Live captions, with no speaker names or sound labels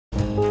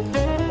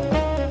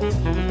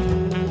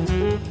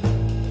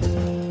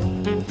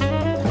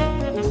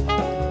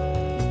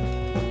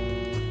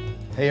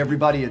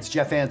everybody, it's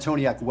Jeff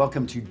Antoniuk.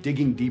 Welcome to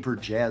Digging Deeper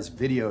Jazz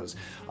Videos.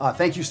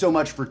 Thank you so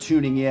much for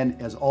tuning in.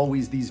 As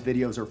always, these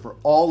videos are for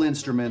all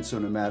instruments, so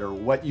no matter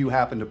what you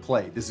happen to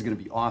play, this is going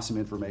to be awesome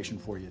information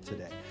for you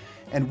today.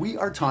 And we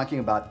are talking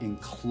about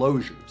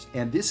enclosures.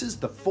 And this is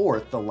the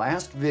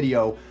last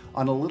video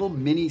on a little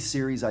mini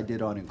series I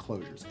did on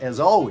enclosures. As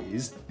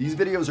always, these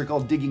videos are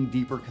called Digging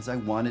Deeper because I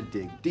want to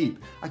dig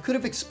deep. I could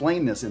have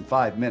explained this in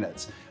 5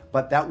 minutes,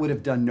 but that would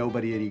have done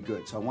nobody any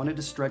good. So I wanted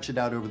to stretch it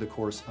out over the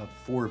course of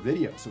 4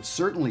 videos. So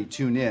certainly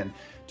tune in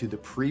to the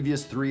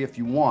previous 3 if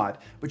you want,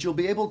 but you'll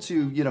be able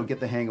to,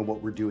 get the hang of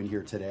what we're doing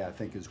here today, I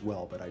think, as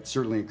well. But I'd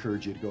certainly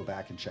encourage you to go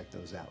back and check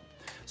those out.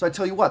 So I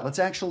tell you what, let's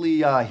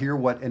actually hear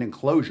what an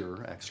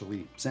enclosure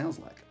actually sounds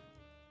like.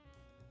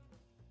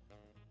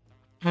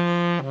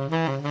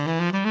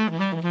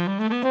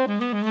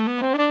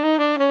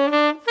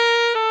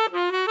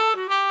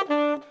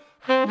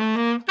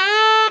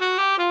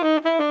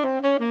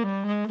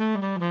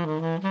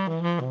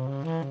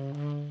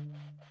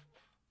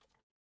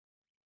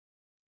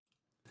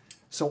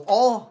 So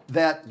all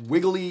that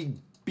wiggly,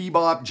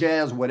 bebop,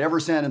 jazz, whatever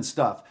sounding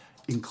stuff,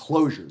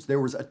 enclosures. There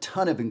was a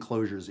ton of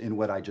enclosures in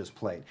what I just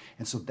played.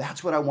 And so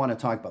that's what I want to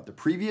talk about. The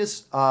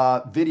previous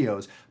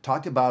videos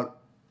talked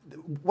about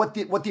what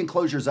the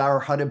enclosures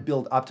are, how to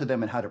build up to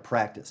them, and how to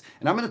practice.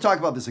 And I'm going to talk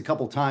about this a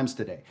couple times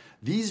today.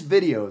 These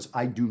videos,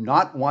 I do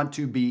not want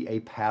to be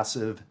a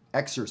passive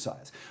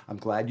exercise. I'm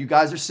glad you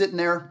guys are sitting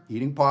there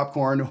eating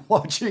popcorn,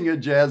 watching a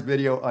jazz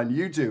video on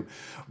YouTube.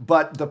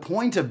 But the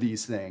point of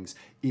these things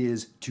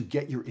is to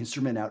get your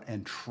instrument out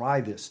and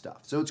try this stuff.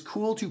 So it's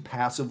cool to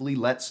passively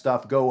let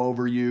stuff go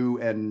over you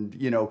and,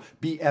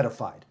 be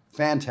edified.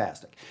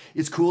 Fantastic.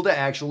 It's cool to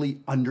actually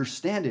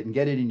understand it and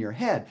get it in your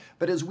head.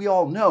 But as we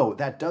all know,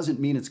 that doesn't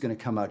mean it's going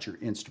to come out your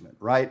instrument,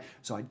 right?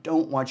 So I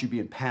don't want you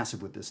being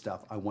passive with this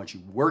stuff. I want you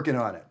working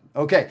on it.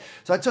 Okay,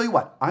 so I tell you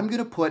what, I'm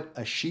going to put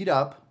a sheet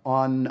up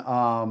on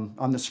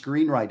the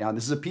screen right now.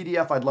 This is a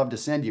PDF I'd love to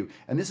send you.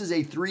 And this is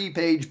a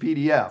 3-page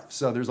PDF.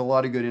 So there's a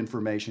lot of good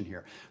information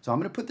here. So I'm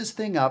going to put this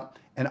thing up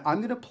and I'm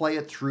going to play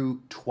it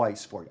through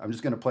twice for you. I'm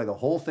just going to play the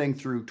whole thing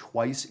through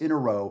twice in a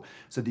row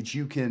so that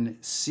you can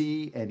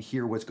see and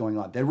hear what's going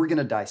on. Then we're going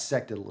to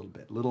dissect it a little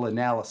bit, a little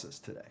analysis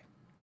today.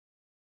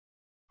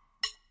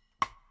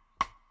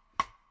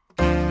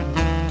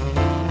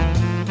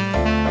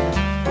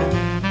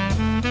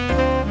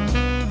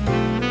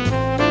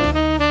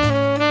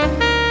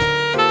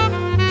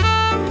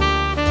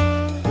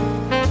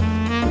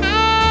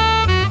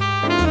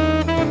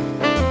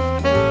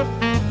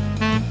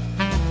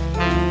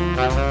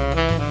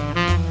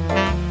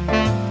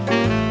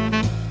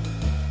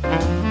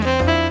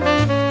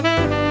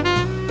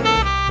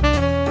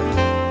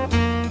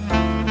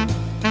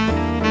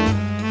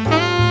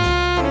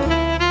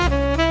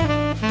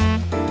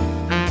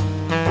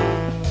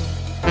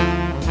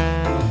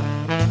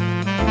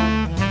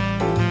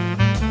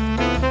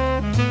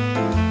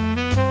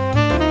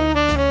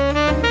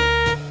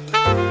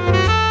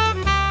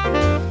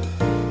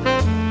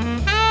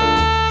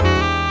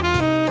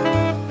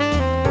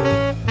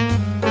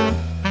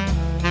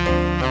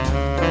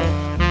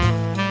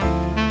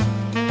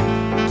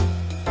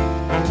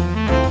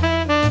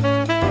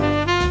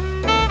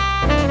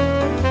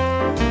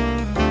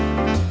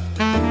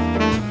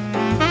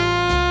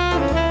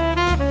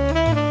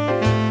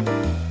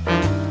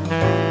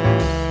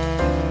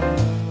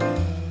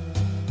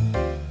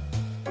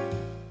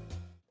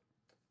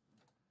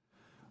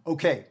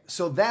 Okay,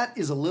 so that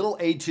is a little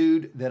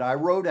etude that I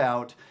wrote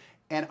out,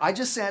 and I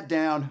just sat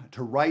down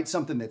to write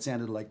something that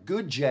sounded like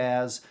good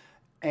jazz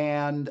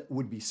and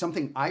would be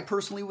something I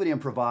personally would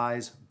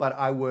improvise, but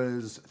I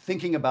was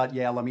thinking about,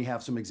 let me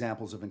have some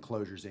examples of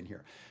enclosures in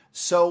here.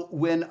 So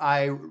when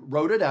I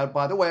wrote it out,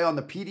 by the way, on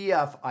the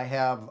PDF, I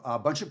have a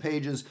bunch of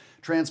pages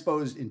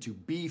transposed into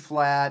B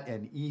flat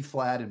and E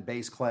flat and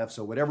bass clef.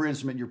 So whatever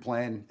instrument you're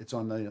playing, it's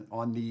on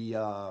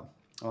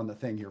the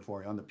thing here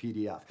for you, on the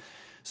PDF.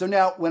 So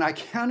now when I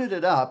counted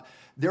it up,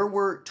 there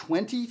were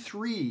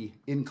 23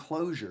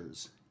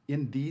 enclosures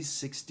in these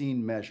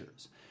 16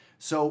 measures.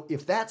 So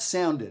if that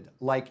sounded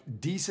like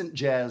decent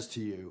jazz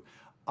to you,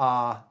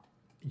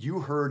 you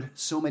heard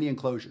so many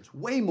enclosures,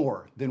 way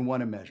more than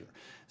one a measure.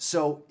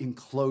 So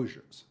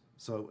enclosures.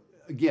 So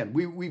again,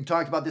 we've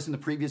talked about this in the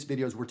previous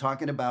videos. We're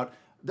talking about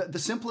the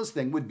simplest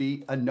thing would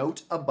be a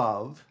note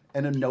above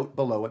and a note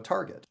below a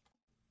target.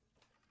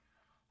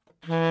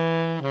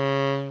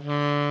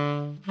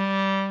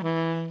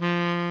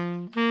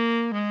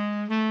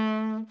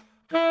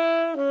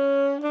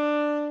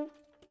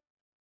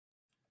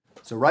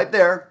 So right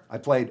there, I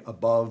played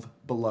above,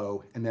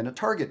 below, and then a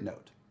target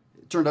note.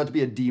 It turned out to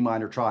be a D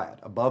minor triad,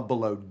 above,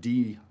 below,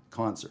 D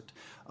concert,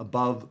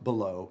 above,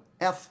 below,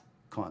 F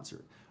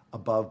concert,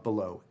 above,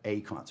 below,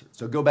 A concert.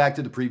 So go back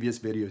to the previous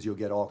videos, you'll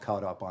get all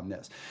caught up on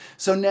this.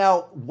 So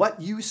now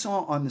what you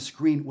saw on the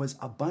screen was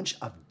a bunch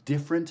of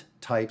different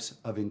types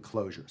of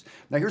enclosures.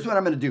 Now here's what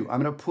I'm going to do.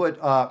 I'm going to put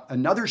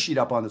another sheet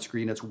up on the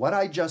screen. It's what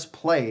I just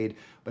played,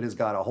 but it's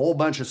got a whole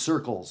bunch of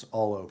circles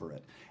all over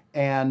it.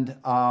 And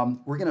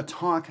we're going to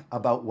talk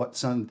about what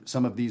some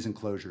of these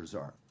enclosures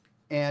are.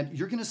 And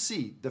you're going to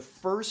see the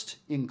first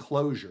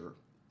enclosure,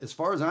 as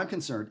far as I'm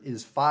concerned,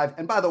 is 5.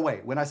 And by the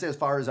way, when I say as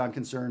far as I'm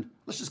concerned,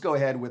 let's just go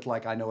ahead with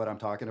like I know what I'm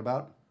talking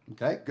about.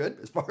 Okay, good.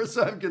 As far as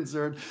I'm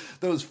concerned,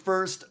 those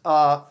first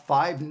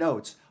 5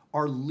 notes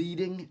are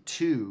leading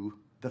to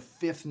the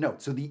 5th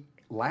note. So the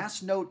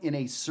last note in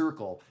a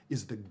circle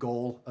is the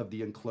goal of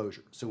the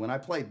enclosure. So when I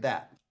played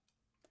that,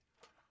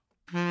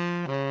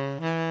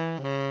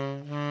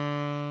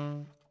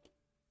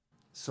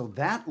 so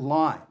that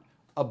line,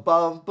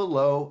 above,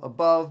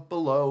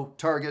 below,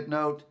 target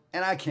note,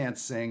 and I can't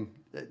sing.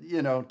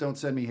 You know, don't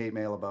send me hate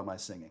mail about my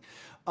singing.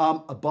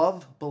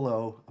 Above,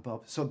 below,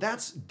 above. So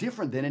that's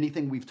different than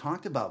anything we've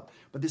talked about.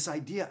 But this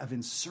idea of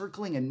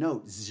encircling a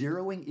note,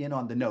 zeroing in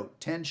on the note,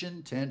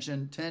 tension,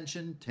 tension,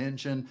 tension,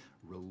 tension,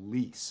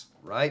 release,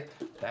 right?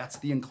 That's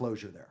the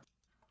enclosure there.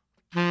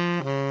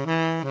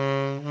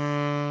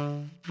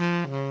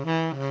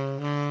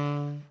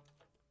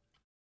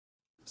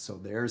 So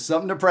there's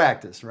something to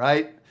practice,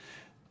 right?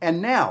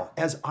 And now,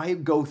 as I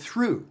go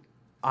through,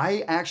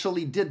 I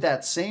actually did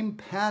that same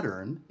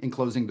pattern,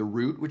 enclosing the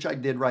root, which I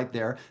did right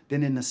there.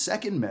 Then in the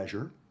second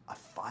measure, a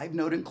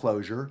 5-note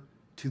enclosure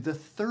to the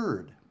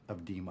 3rd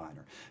of D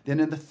minor.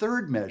 Then in the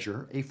third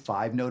measure, a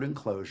 5-note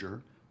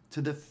enclosure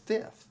to the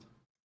 5th.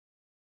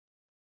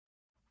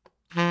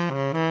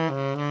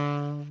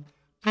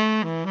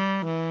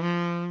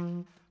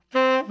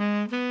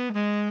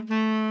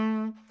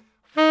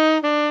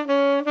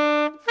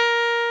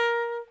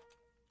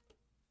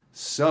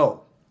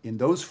 So in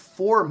those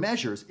 4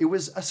 measures, it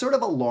was a sort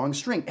of a long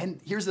string.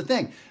 And here's the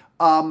thing.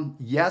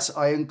 Yes,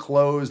 I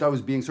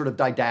was being sort of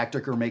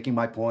didactic or making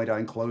my point. I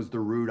enclosed the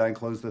root, I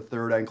enclosed the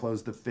 3rd, I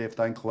enclosed the 5th,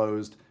 I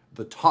enclosed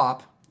the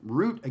top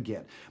root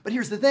again. But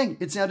here's the thing.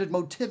 It sounded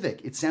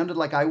motivic. It sounded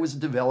like I was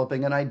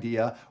developing an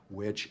idea,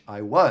 which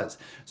I was.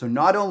 So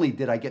not only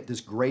did I get this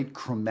great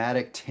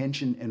chromatic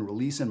tension and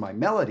release in my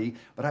melody,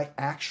 but I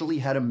actually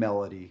had a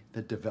melody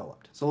that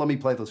developed. So let me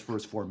play those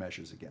first 4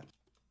 measures again.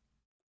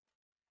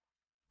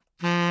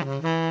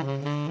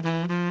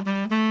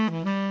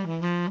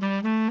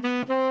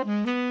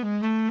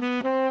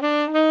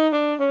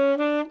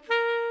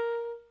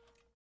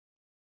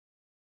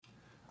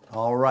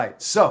 All right,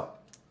 so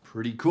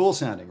pretty cool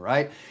sounding,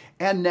 right?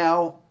 And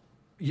now,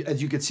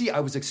 as you can see,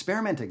 I was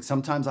experimenting.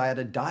 Sometimes I had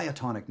a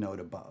diatonic note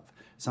above.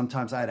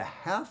 Sometimes I had a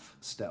half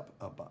step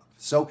above.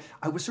 So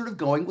I was sort of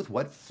going with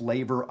what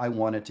flavor I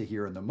wanted to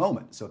hear in the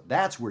moment. So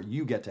that's where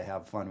you get to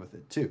have fun with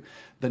it too.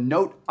 The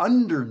note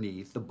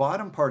underneath, the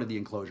bottom part of the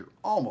enclosure,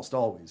 almost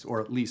always,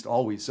 or at least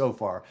always so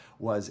far,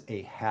 was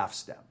a half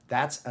step.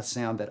 That's a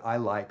sound that I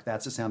like.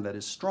 That's a sound that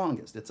is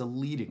strongest. It's a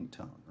leading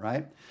tone,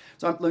 right?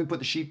 So let me put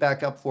the sheet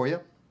back up for you.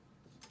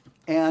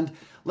 And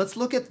let's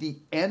look at the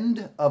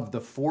end of the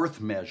 4th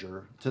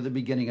measure to the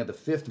beginning of the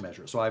 5th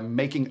measure. So I'm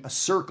making a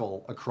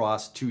circle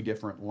across 2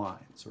 different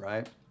lines,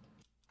 right?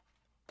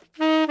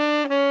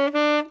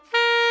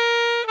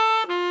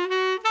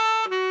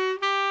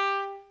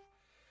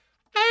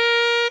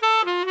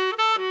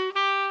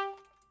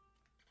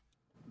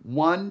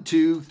 One,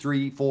 2,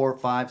 3, 4,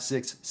 5,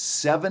 6,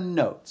 7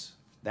 notes.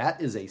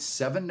 That is a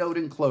 7-note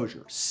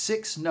enclosure,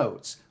 6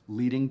 notes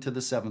leading to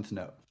the 7th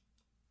note.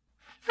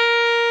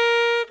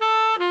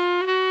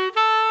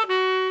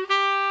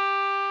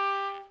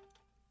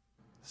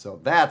 So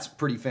that's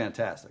pretty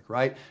fantastic,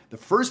 right? The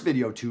first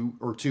video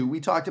or two, we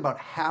talked about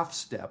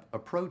half-step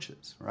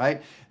approaches,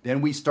 right?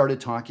 Then we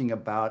started talking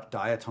about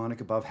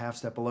diatonic above,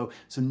 half-step below.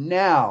 So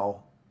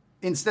now,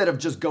 instead of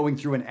just going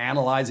through and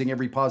analyzing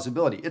every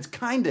possibility, it's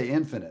kind of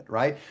infinite,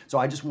 right? So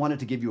I just wanted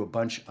to give you a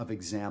bunch of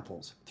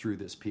examples through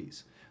this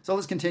piece. So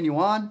let's continue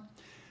on.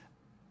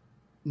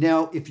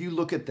 Now, if you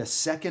look at the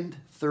 2nd,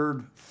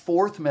 3rd,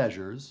 4th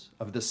measures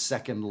of the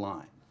second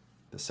line,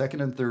 the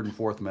 2nd and 3rd and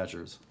 4th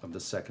measures of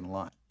the second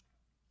line.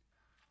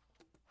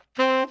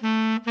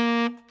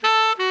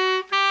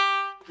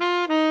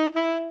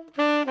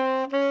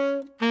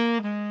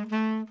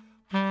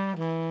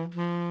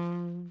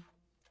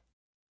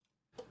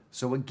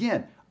 So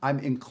again, I'm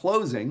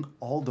enclosing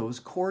all those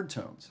chord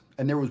tones.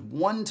 And there was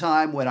one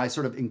time when I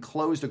sort of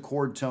enclosed a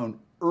chord tone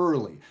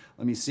early.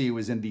 Let me see, it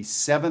was in the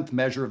 7th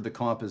measure of the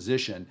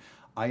composition.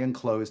 I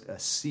enclosed a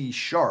C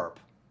sharp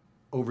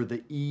over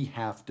the E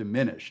half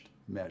diminished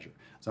measure.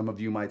 Some of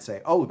you might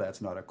say, oh,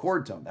 that's not a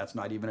chord tone. That's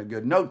not even a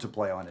good note to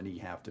play on an E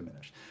half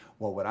diminished.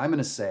 Well, what I'm going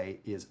to say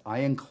is I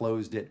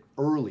enclosed it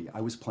early.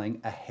 I was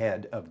playing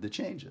ahead of the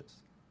changes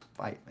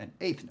by an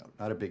 8th note.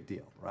 Not a big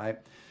deal, right?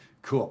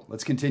 Cool.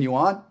 Let's continue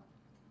on.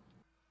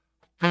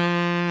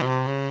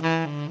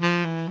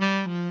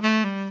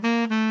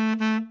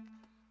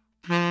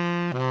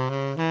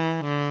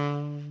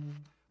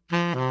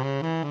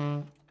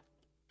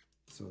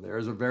 So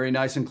there's a very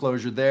nice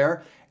enclosure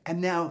there. And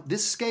now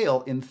this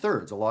scale in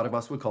thirds, a lot of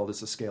us would call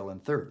this a scale in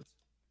thirds.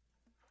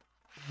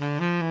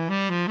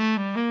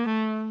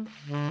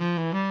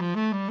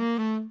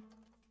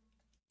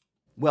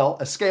 Well,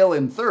 a scale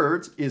in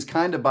thirds is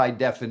kind of by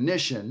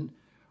definition,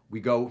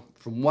 we go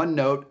from one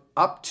note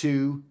up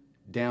to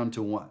down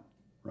to 1,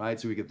 right?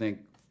 So we could think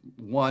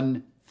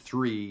 1,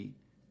 3,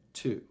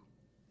 2.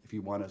 If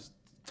you want to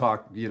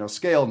talk,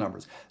 scale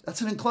numbers,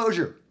 that's an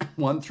enclosure.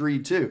 1, 3,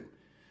 2.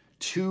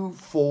 2,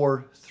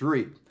 4,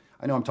 3.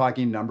 I know I'm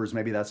talking numbers,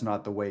 maybe that's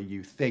not the way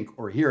you think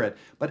or hear it,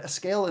 but a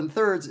scale in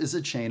thirds is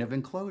a chain of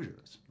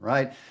enclosures,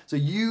 right? So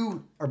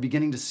you are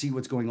beginning to see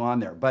what's going on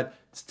there, but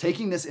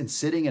taking this and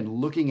sitting and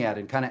looking at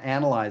it and kind of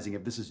analyzing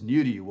if this is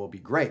new to you will be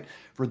great.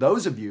 For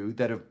those of you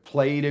that have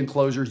played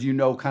enclosures, you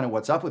know kind of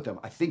what's up with them.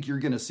 I think you're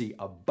gonna see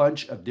a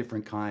bunch of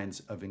different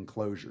kinds of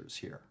enclosures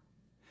here.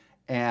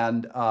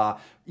 And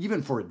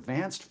even for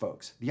advanced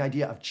folks, the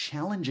idea of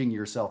challenging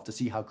yourself to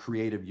see how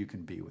creative you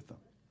can be with them.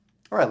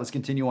 All right, let's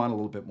continue on a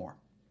little bit more.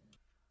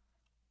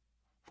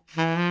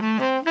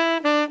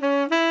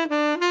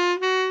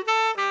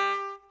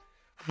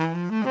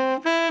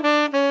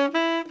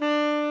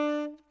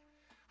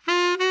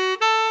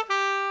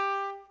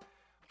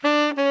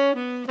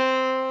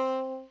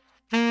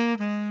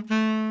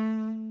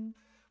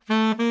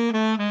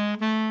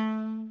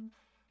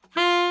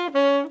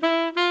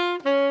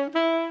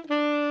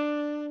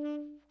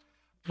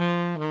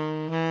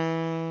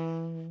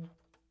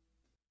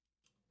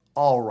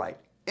 All right,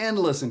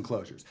 endless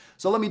enclosures.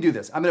 So let me do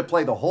this. I'm going to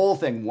play the whole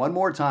thing one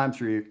more time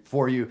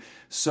for you.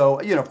 So,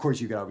 of course,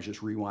 you could always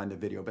just rewind the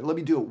video, but let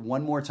me do it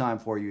one more time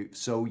for you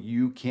so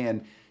you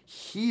can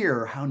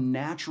hear how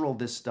natural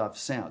this stuff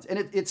sounds. And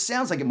it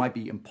sounds like it might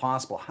be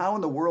impossible. How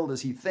in the world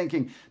is he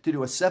thinking to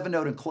do a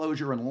 7-note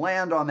enclosure and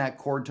land on that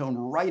chord tone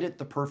right at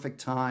the perfect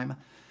time?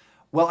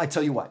 Well, I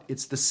tell you what,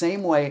 it's the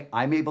same way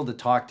I'm able to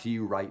talk to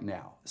you right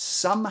now.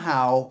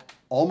 Somehow,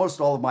 almost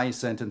all of my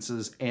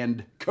sentences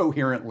end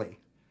coherently.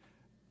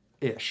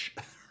 Ish,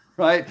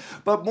 right?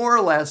 But more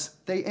or less,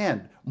 they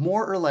end.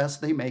 More or less,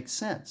 they make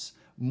sense.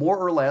 More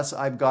or less,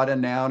 I've got a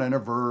noun and a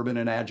verb and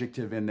an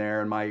adjective in there,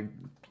 and my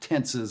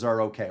tenses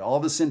are okay. All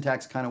the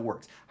syntax kind of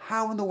works.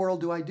 How in the world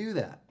do I do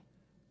that?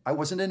 I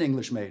wasn't an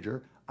English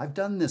major. I've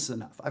done this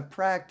enough. I've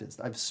practiced.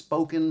 I've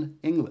spoken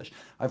English.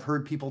 I've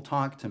heard people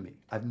talk to me.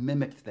 I've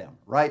mimicked them,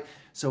 right?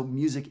 So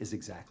music is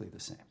exactly the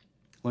same.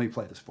 Let me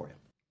play this for you.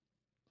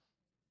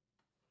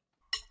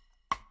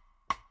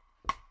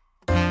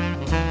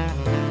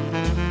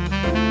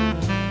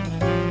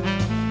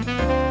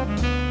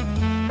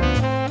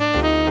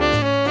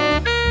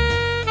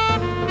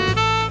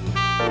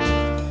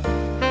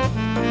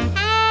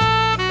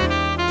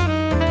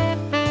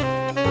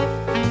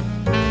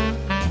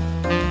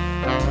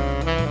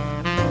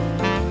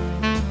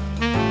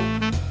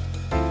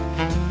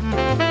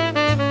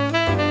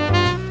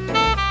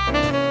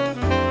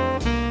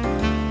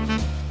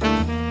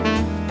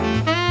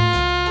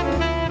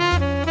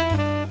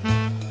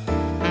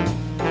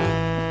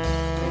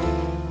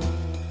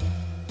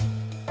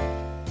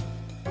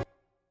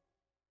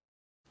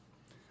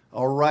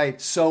 All right,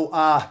 so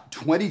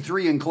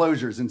 23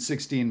 enclosures in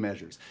 16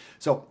 measures.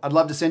 So I'd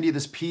love to send you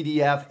this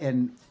PDF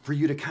and for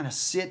you to kind of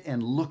sit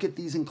and look at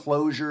these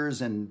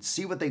enclosures and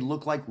see what they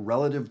look like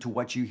relative to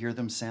what you hear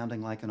them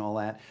sounding like and all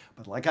that.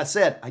 But like I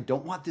said, I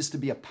don't want this to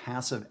be a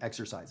passive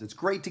exercise. It's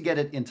great to get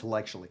it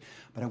intellectually,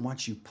 but I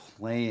want you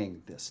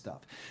playing this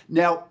stuff.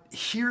 Now,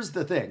 here's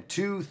the thing,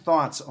 2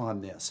 thoughts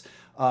on this,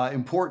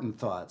 important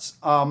thoughts.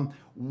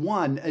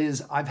 One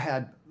is I've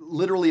had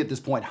literally at this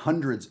point,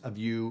 hundreds of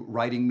you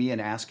writing me and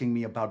asking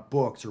me about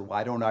books, or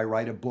why don't I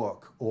write a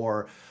book,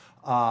 or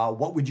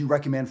what would you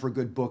recommend for a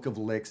good book of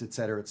licks, et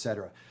cetera, et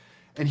cetera.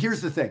 And here's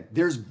the thing,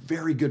 there's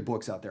very good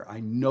books out there. I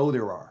know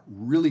there are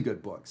really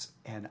good books,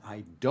 and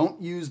I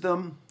don't use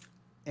them,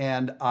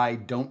 and I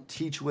don't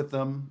teach with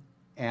them,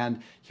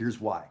 and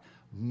here's why.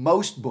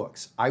 Most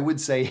books, I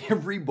would say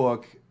every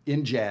book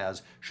in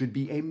jazz should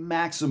be a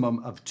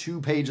maximum of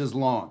 2 pages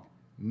long,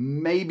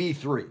 maybe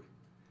 3.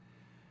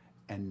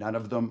 And none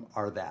of them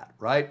are that,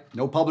 right?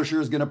 No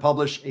publisher is going to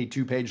publish a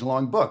 2-page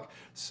long book.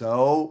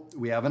 So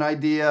we have an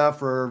idea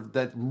for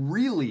that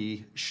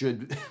really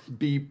should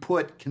be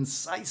put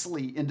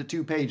concisely into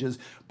 2 pages,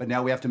 but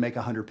now we have to make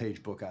a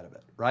 100-page book out of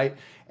it, right?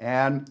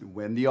 And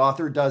when the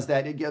author does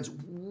that, it gets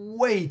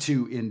way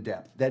too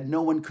in-depth that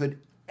no one could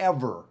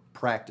ever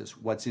practice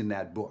what's in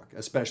that book,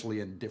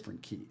 especially in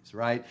different keys,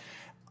 right?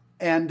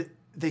 And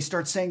they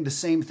start saying the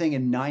same thing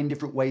in 9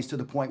 different ways to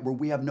the point where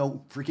we have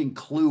no freaking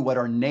clue what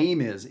our name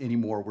is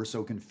anymore. We're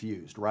so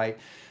confused, right?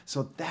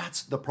 So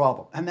that's the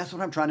problem. And that's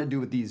what I'm trying to do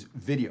with these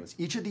videos.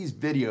 Each of these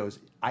videos,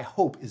 I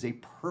hope, is a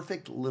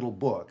perfect little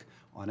book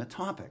on a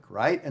topic,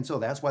 right? And so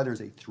that's why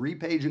there's a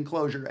 3-page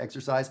enclosure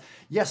exercise.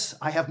 Yes,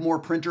 I have more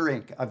printer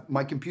ink.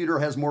 My computer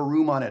has more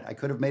room on it. I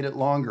could have made it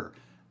longer.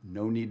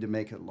 No need to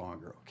make it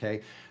longer,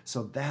 okay?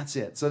 So that's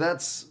it. So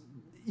that's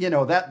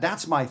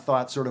that's my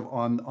thought sort of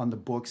on the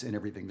books and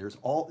everything. There's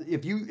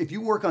if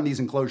you work on these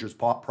enclosures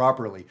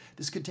properly,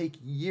 this could take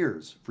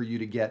years for you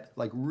to get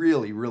like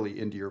really, really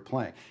into your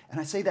playing. And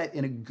I say that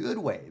in a good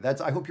way.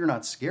 I hope you're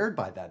not scared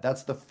by that.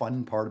 That's the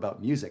fun part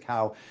about music,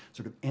 how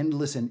sort of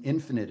endless and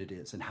infinite it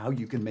is and how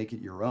you can make it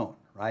your own,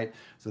 right?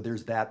 So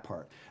there's that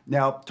part.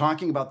 Now,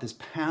 talking about this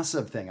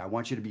passive thing, I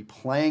want you to be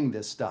playing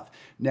this stuff.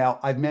 Now,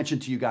 I've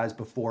mentioned to you guys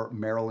before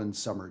Maryland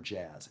Summer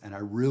Jazz, and I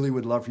really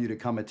would love for you to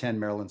come attend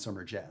Maryland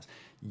Summer Jazz.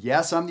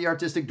 Yes, I'm the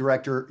artistic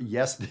director.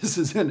 Yes, this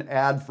is an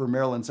ad for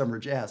Maryland Summer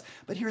Jazz.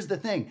 But here's the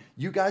thing.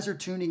 You guys are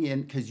tuning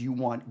in because you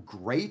want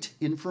great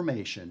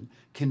information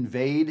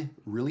conveyed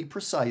really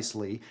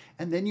precisely,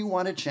 and then you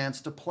want a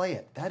chance to play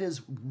it. That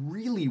is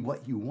really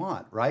what you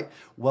want, right?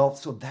 Well,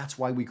 so that's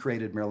why we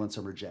created Maryland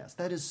Summer Jazz.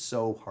 That is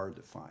so hard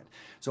to find.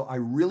 So I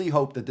really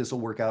hope that this will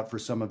work out for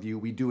some of you.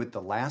 We do it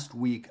the last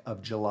week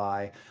of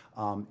July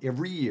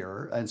every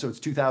year. And so it's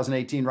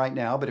 2018 right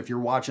now, but if you're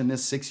watching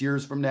this 6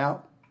 years from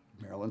now,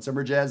 Maryland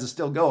Summer Jazz is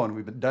still going.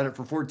 We've done it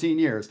for 14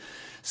 years.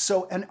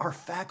 So, and our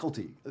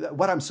faculty,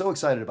 what I'm so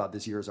excited about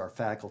this year is our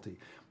faculty.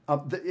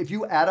 If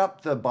you add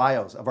up the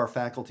bios of our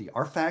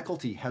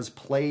faculty has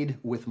played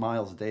with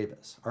Miles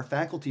Davis. Our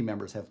faculty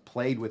members have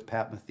played with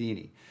Pat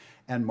Metheny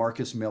and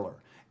Marcus Miller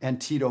and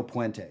Tito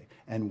Puente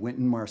and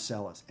Wynton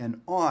Marsalis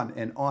and on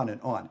and on and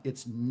on.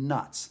 It's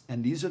nuts.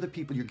 And these are the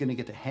people you're going to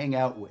get to hang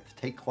out with,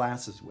 take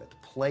classes with,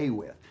 play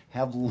with,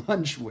 have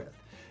lunch with,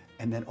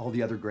 and then all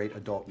the other great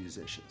adult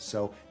musicians.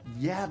 So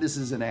yeah, this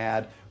is an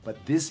ad,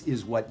 but this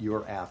is what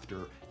you're after,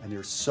 and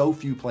there's so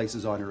few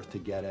places on earth to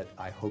get it.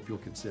 I hope you'll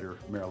consider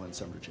Maryland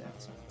Summer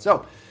Jazz.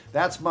 So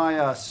that's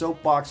my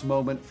soapbox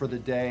moment for the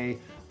day.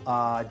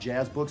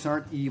 Jazz books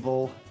aren't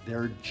evil.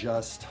 They're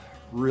just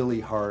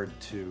really hard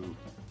to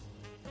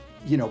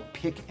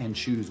pick and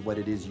choose what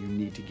it is you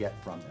need to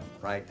get from them,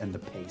 right? And the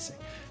pacing.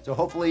 So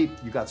hopefully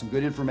you got some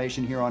good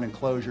information here on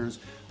enclosures.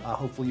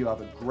 Hopefully you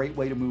have a great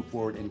way to move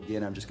forward. And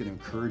again, I'm just going to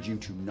encourage you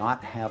to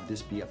not have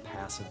this be a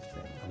passive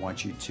thing. I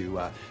want you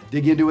to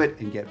dig into it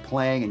and get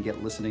playing and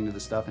get listening to the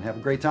stuff and have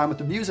a great time with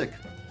the music.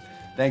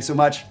 Thanks so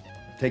much.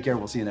 Take care.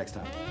 We'll see you next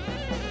time.